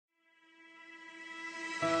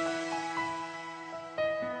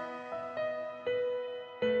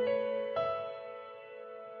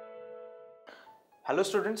Hello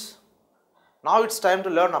students, now it's time to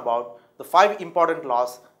learn about the 5 important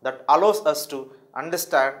laws that allows us to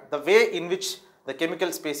understand the way in which the chemical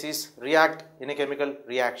species react in a chemical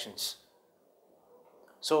reactions.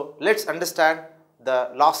 So let's understand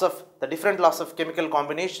the different laws of chemical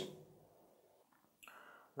combination.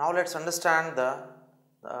 Now let's understand the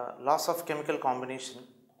laws of chemical combination,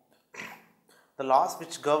 the laws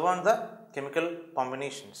which govern the chemical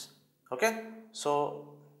combinations. Okay,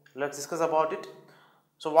 so let's discuss about it.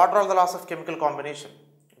 So what are the laws of chemical combination?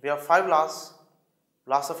 We have 5 laws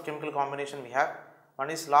of chemical combination we have.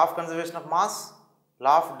 One is law of conservation of mass,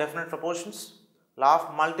 law of definite proportions, law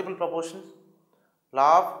of multiple proportions,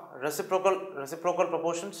 law of reciprocal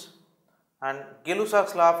proportions, and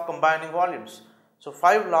Gay-Lussac's law of combining volumes. So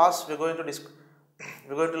 5 laws we are going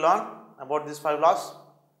to learn about these 5 laws.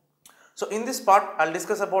 So in this part I will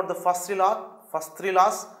discuss about the first three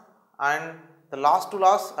laws, and the last 2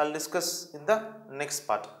 laws I will discuss in the next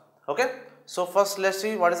part. Okay. So first let's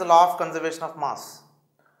see what is the law of conservation of mass.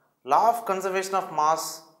 Law of conservation of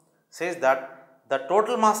mass says that the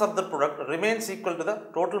total mass of the product remains equal to the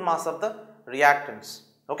total mass of the reactants.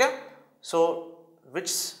 Okay. So which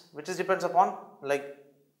is depends upon, like,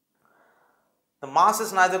 the mass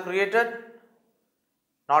is neither created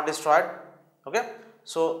nor destroyed. Okay.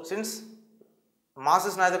 So since mass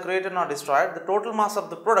is neither created nor destroyed, the total mass of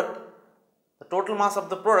the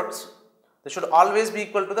products, they should always be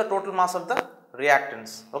equal to the total mass of the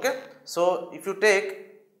reactants. Okay. So if you take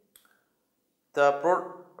the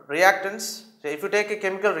reactants, if you take a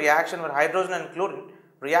chemical reaction where hydrogen and chlorine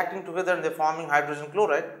reacting together and they are forming hydrogen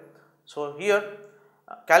chloride, so here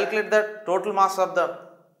calculate the total mass of the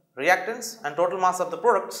reactants and total mass of the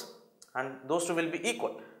products, and those two will be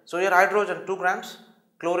equal. So here hydrogen 2 grams,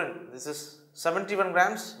 chlorine this is 71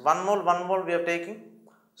 grams, 1 mole we are taking.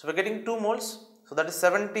 So we are getting 2 moles. So that is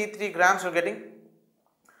 73 grams we are getting.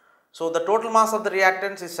 So the total mass of the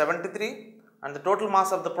reactants is 73 and the total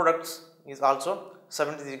mass of the products is also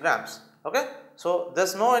 73 grams. Okay. So there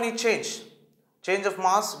is no any change of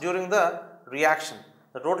mass during the reaction.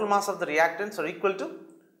 The total mass of the reactants are equal to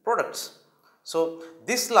products. So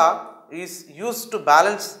this law is used to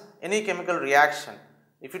balance any chemical reaction.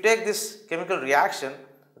 If you take this chemical reaction,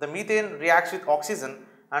 the methane reacts with oxygen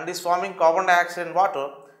and is forming carbon dioxide and water.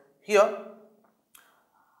 Here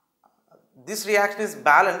this reaction is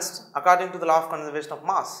balanced according to the law of conservation of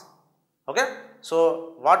mass. Okay.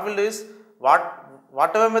 So what will do is,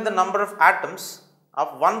 whatever may the number of atoms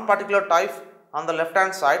of one particular type on the left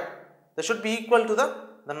hand side, they should be equal to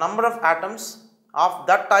the number of atoms of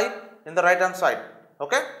that type in the right hand side.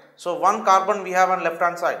 Okay. So 1 carbon we have on left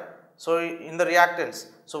hand side, so in the reactants,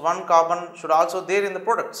 so 1 carbon should also there in the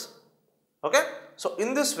products. Okay. So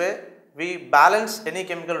in this way we balance any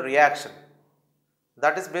chemical reaction.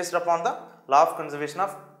 That is based upon the law of conservation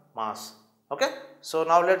of mass. Okay. So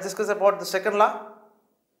now let's discuss about the second law.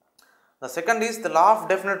 The second is the law of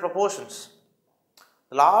definite proportions.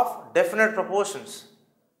 The law of definite proportions.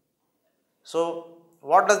 So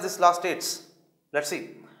what does this law states? Let's see.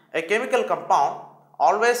 A chemical compound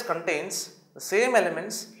always contains the same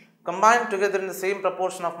elements combined together in the same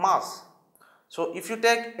proportion of mass. So if you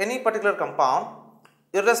take any particular compound,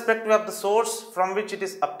 irrespective of the source from which it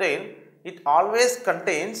is obtained, it always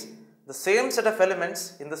contains the same set of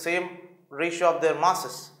elements in the same ratio of their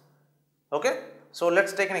masses. Okay. So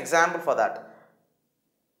let's take an example for that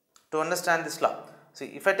to understand this law. See,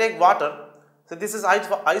 if I take water, so this is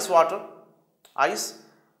ice water,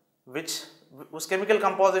 whose chemical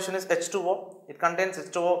composition is H2O. It contains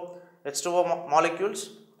H2O molecules.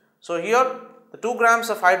 So here the 2 grams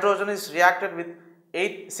of hydrogen is reacted with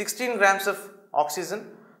 16 grams of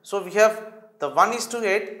oxygen. So we have the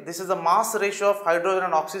 1:8. This is the mass ratio of hydrogen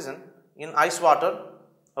and oxygen in ice water.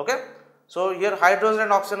 Okay. So here hydrogen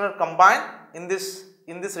and oxygen are combined in this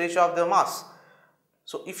ratio of their mass.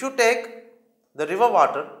 So if you take the river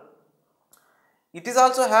water, it is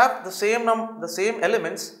also have the same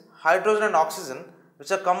elements, hydrogen and oxygen,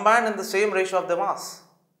 which are combined in the same ratio of the mass.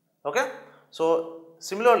 Okay. So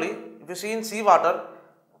similarly, if you see in seawater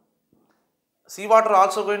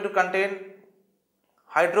also going to contain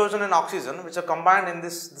hydrogen and oxygen, which are combined in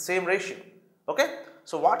the same ratio. Okay.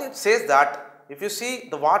 So what it says that if you see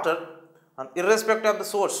the water, irrespective of the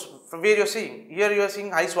source from where you are seeing, here you are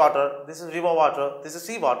seeing ice water, this is river water, this is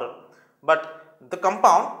sea water, but the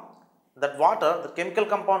compound, that water, the chemical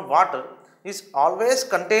compound water, is always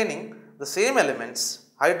containing the same elements,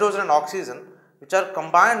 hydrogen and oxygen, which are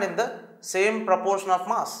combined in the same proportion of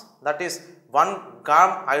mass. That is 1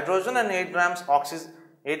 gram hydrogen and 8 grams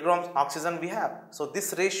oxygen we have. So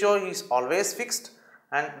this ratio is always fixed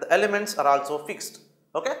and the elements are also fixed.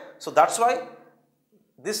 Okay. So that's why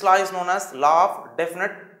This law is known as law of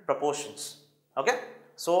definite proportions. Okay.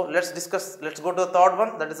 So let's go to the third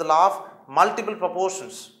one, that is the law of multiple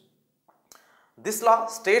proportions. This law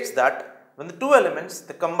states that when the two elements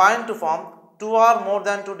they combine to form two or more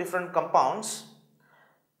than two different compounds,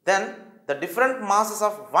 then the different masses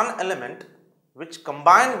of one element which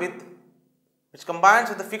combines with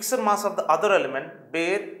the fixed mass of the other element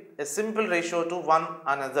bear a simple ratio to one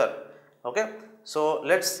another. Okay. So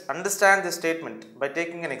let's understand this statement by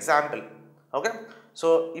taking an example. Okay.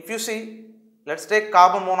 So if you see, let's take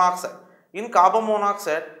carbon monoxide. In carbon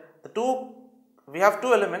monoxide, we have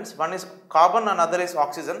two elements, one is carbon and other is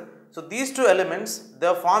oxygen. So these two elements, they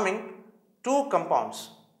are forming two compounds.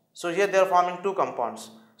 So here they are forming two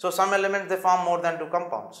compounds. So some elements they form more than two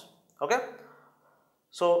compounds. Okay.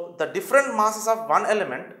 So the different masses of one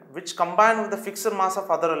element which combine with the fixed mass of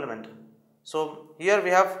other element. So here we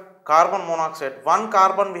have carbon monoxide, one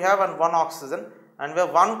carbon we have and one oxygen, and we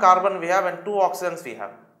have one carbon we have and two oxygens we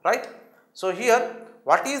have, right? So here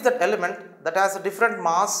what is that element that has a different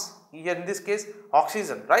mass? Here in this case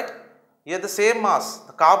oxygen, right? Here the same mass,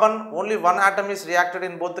 the carbon, only one atom is reacted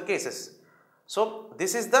in both the cases. So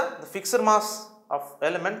this is the fixed mass of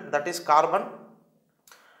element, that is carbon.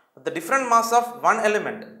 The different mass of one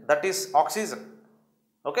element, that is oxygen.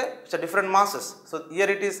 Okay, it's a different masses. So here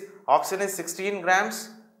it is, oxygen is 16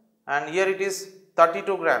 grams and here it is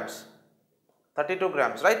 32 grams,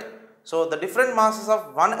 right? So the different masses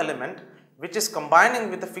of one element which is combining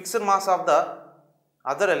with the fixed mass of the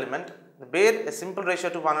other element bear a simple ratio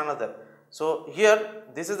to one another. So here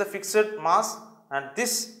this is the fixed mass and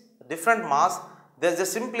this different mass, there is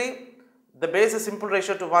just simply the base is simple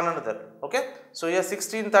ratio to one another. Okay. So here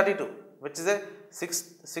 1632, which is a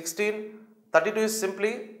 1632 is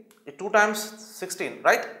simply 2 times 16,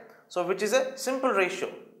 right? So which is a simple ratio.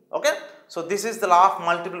 Okay. So this is the law of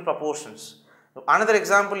multiple proportions. Another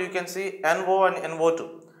example you can see NO and NO2.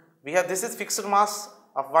 We have, this is fixed mass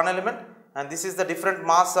of one element and this is the different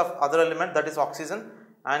mass of other element, that is oxygen,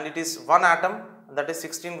 and it is one atom, that is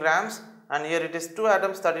 16 grams, and here it is two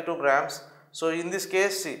atoms, 32 grams. So in this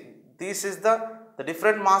case, see, this is the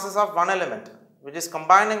different masses of one element which is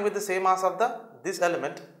combining with the same mass of this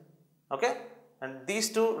element. Okay, and these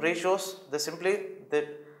two ratios, they simply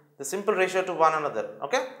the simple ratio to one another.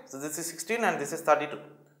 Okay, so this is 16 and this is 32,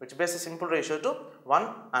 which bears a simple ratio to one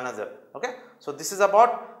another. Okay, so this is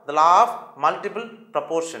about the law of multiple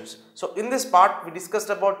proportions. So in this part we discussed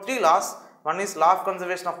about three laws. One is law of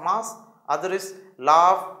conservation of mass, other is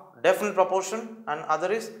law of definite proportion, and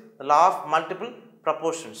other is the law of multiple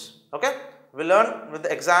proportions. Okay, we learn with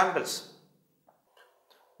the examples.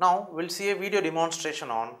 Now we will see a video demonstration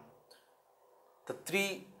on the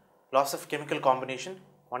three laws of chemical combination.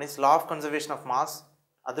 One is law of conservation of mass,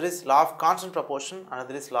 other is law of constant proportion,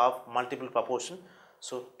 another is law of multiple proportion.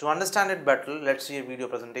 So to understand it better, let's see a video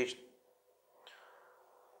presentation.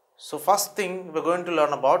 So first thing we are going to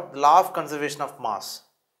learn about the law of conservation of mass.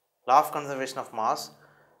 Law of conservation of mass.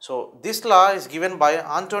 So this law is given by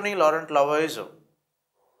Antoine Laurent Lavoisier.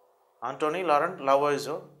 Antoine Laurent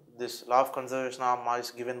Lavoisier, this law of conservation of mass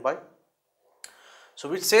is given by. So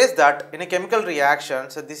which says that in a chemical reaction,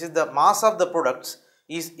 so this is the mass of the products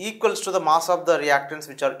is equals to the mass of the reactants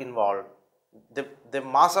which are involved. The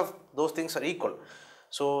mass of those things are equal.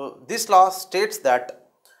 So this law states that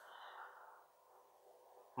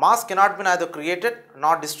mass cannot be neither created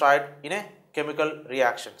nor destroyed in a chemical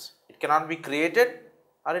reactions. It cannot be created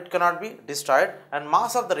or it cannot be destroyed, and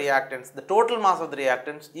mass of the reactants, the total mass of the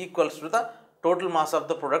reactants equals to the total mass of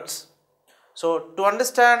the products. So to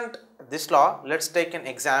understand this law, let's take an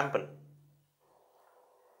example.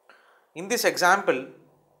 In this example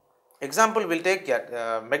we'll take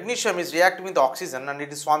magnesium is reacting with oxygen and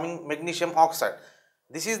it is forming magnesium oxide.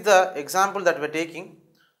 This is the example that we are taking.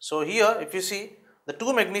 So here if you see, the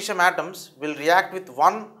two magnesium atoms will react with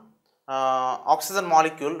one oxygen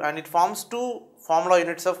molecule and it forms two formula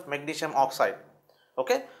units of magnesium oxide.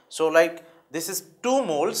 Okay, so like this is 2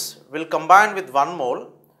 moles will combine with 1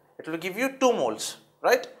 mole, it will give you 2 moles,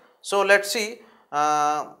 right? So let's see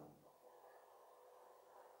about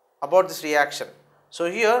this reaction. So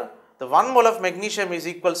here the 1 mole of magnesium is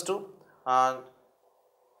equals to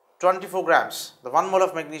 24 grams, the 1 mole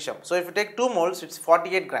of magnesium. So if you take 2 moles, it's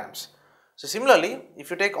 48 grams. So similarly, if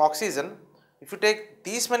you take oxygen, if you take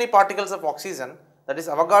these many particles of oxygen, that is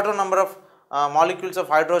Avogadro number of molecules of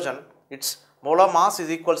hydrogen, its molar mass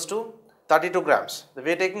is equals to 32 grams.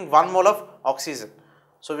 We are taking 1 mole of oxygen.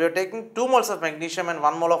 So we are taking 2 moles of magnesium and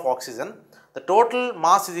 1 mole of oxygen. The total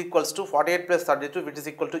mass is equals to 48 plus 32, which is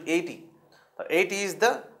equal to 80. 80 is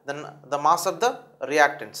the mass of the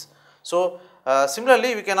reactants. So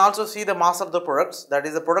Similarly, we can also see the mass of the products, that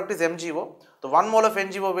is the product is MgO. The 1 mole of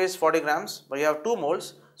NgO weighs 40 grams, but you have 2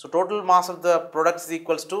 moles. So, total mass of the products is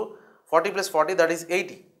equals to 40 plus 40, that is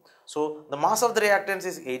 80. So, the mass of the reactants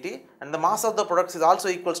is 80 and the mass of the products is also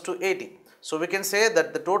equals to 80. So, we can say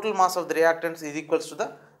that the total mass of the reactants is equals to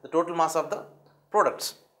the total mass of the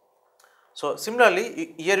products. So,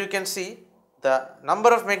 similarly, here you can see the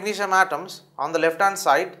number of magnesium atoms on the left hand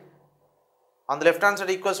side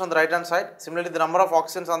equals on the right hand side. Similarly, the number of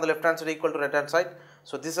oxygens on the left hand side equal to right hand side.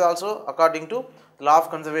 So, this is also according to the law of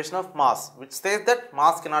conservation of mass, which says that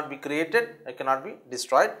mass cannot be created, it cannot be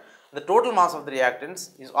destroyed. The total mass of the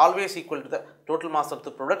reactants is always equal to the total mass of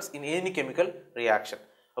the products in any chemical reaction.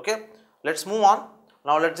 Okay, let us move on.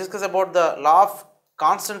 Now, let us discuss about the law of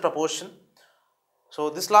constant proportion. So,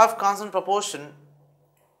 this law of constant proportion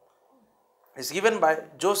is given by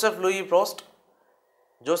Joseph Louis Proust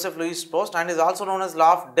and is also known as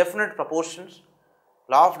law of definite proportions.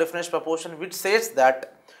 Law of definite proportion, which says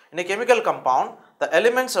that in a chemical compound, the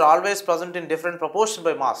elements are always present in different proportion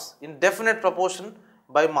by mass, in definite proportion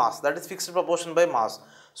by mass, that is fixed proportion by mass.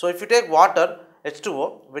 So, if you take water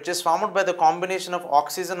H2O, which is formed by the combination of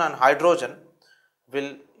oxygen and hydrogen,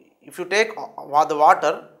 if you take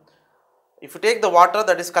the water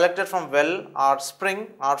that is collected from well or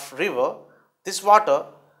spring or river, this water,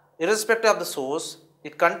 irrespective of the source,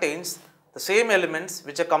 it contains the same elements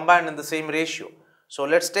which are combined in the same ratio. So,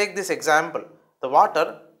 let us take this example. The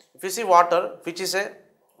water, if you see water which is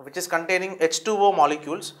containing H2O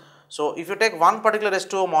molecules. So, if you take one particular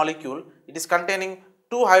H2O molecule, it is containing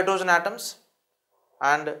 2 hydrogen atoms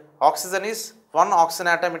and oxygen is 1 oxygen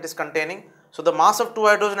atom it is containing. So, the mass of 2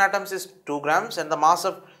 hydrogen atoms is 2 grams and the mass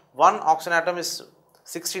of 1 oxygen atom is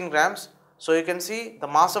 16 grams. So, you can see the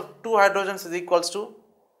mass of 2 hydrogens is equals to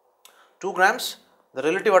 2 grams, the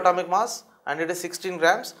relative atomic mass, and it is 16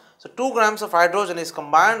 grams. So, 2 grams of hydrogen is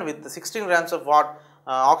combined with the 16 grams of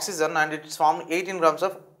oxygen and it is formed 18 grams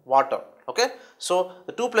of water. Okay. So,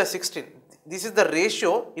 the 2 plus 16, this is the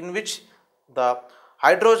ratio in which the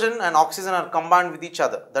hydrogen and oxygen are combined with each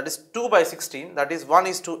other, that is 2 by 16, that is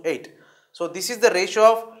 1:8. So, this is the ratio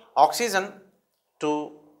of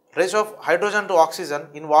hydrogen to oxygen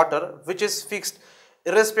in water, which is fixed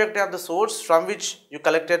irrespective of the source from which you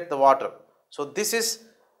collected the water. So, this is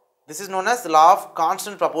known as the law of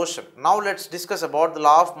constant proportion. Now, let us discuss about the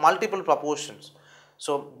law of multiple proportions.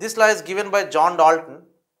 So, this law is given by John Dalton.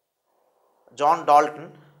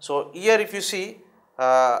 So, here if you see,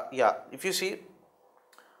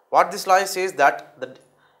 what this law says that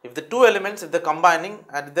if the two elements, if they are combining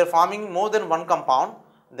and they are forming more than one compound,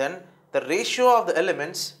 then the ratio of the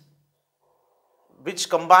elements which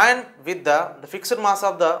combine with the fixed mass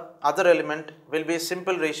of the other element will be a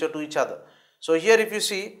simple ratio to each other. So, here if you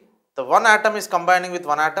see, the one atom is combining with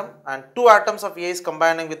one atom and 2 atoms of A is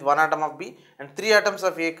combining with 1 atom of B and 3 atoms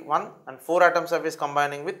of A1 and 4 atoms of A is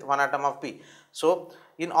combining with 1 atom of B. So,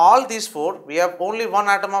 in all these 4 we have only 1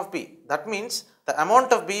 atom of B. That means the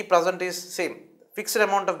amount of B present is same, fixed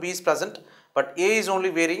amount of B is present, but A is only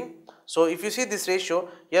varying. So, if you see this ratio,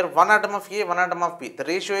 here 1 atom of A, 1 atom of B, the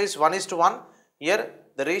ratio is 1:1. Here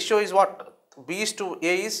the ratio is what? B is to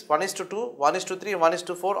A is 1:2, 1:3,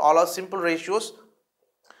 1:4, all are simple ratios.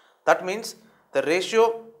 That means the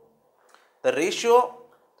ratio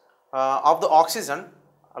of the oxygen,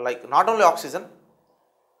 like not only oxygen,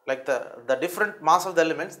 like the different mass of the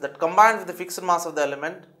elements that combined with the fixed mass of the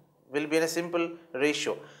element will be in a simple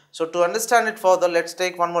ratio. So, to understand it further, let us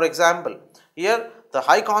take one more example. Here the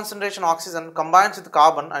high concentration oxygen combines with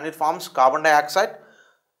carbon and it forms carbon dioxide.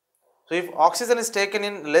 So, if oxygen is taken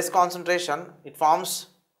in less concentration, it forms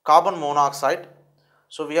carbon monoxide.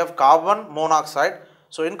 So, we have carbon monoxide.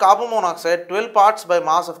 So, in carbon monoxide, 12 parts by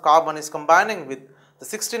mass of carbon is combining with the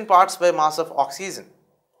 16 parts by mass of oxygen.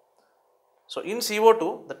 So, in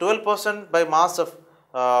CO2, the 12% by mass of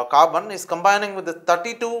carbon is combining with the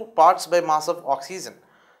 32 parts by mass of oxygen.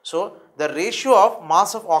 So, the ratio of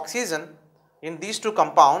mass of oxygen in these two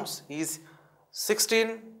compounds is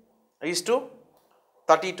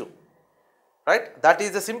 16:32, right? That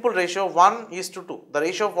is the simple ratio 1:2, the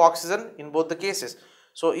ratio of oxygen in both the cases.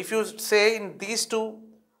 So, if you say in these two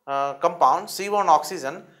compounds C1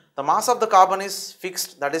 oxygen, the mass of the carbon is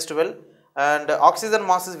fixed, that is 12, and oxygen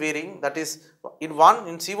mass is varying, that is in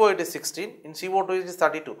CO it is 16, in CO2 it is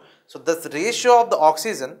 32. So, the ratio of the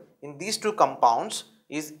oxygen in these two compounds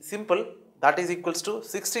is simple, that is equals to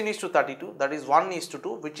 16:32, that is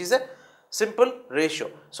 1:2, which is a simple ratio.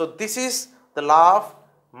 So, this is the law of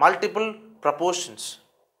multiple proportions.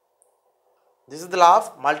 This is the law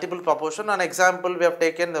of multiple proportion. An example we have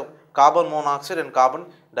taken the carbon monoxide and carbon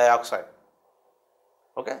dioxide.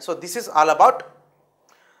 Okay, so this is all about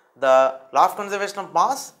the law of conservation of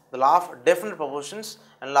mass, the law of definite proportions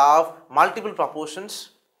and law of multiple proportions.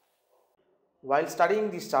 While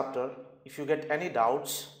studying this chapter, if you get any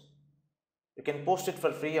doubts, you can post it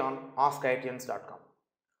for free on askIITians.com.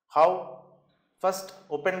 How? First,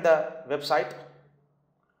 open the website,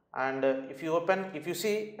 and if you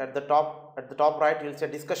see at the top right, you will see a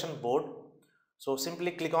discussion board. So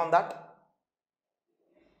simply click on that.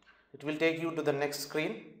 It will take you to the next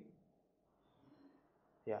screen.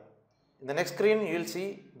 Yeah, in the next screen you will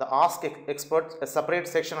see the Ask Experts, a separate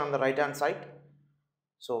section on the right hand side.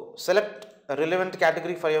 So select a relevant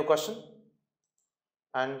category for your question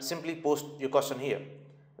and simply post your question here.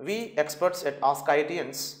 We experts at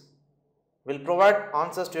askIITians will provide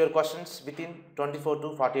answers to your questions within 24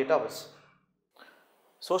 to 48 hours.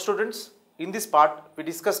 So students, in this part we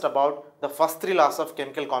discussed about the first three laws of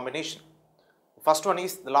chemical combination. The first one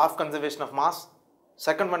is the law of conservation of mass,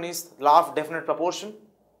 second one is law of definite proportion,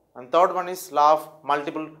 and third one is law of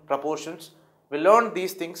multiple proportions. We learned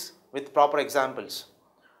these things with proper examples.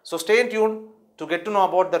 So stay tuned to get to know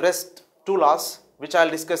about the rest two laws, which I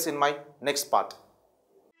will discuss in my next part.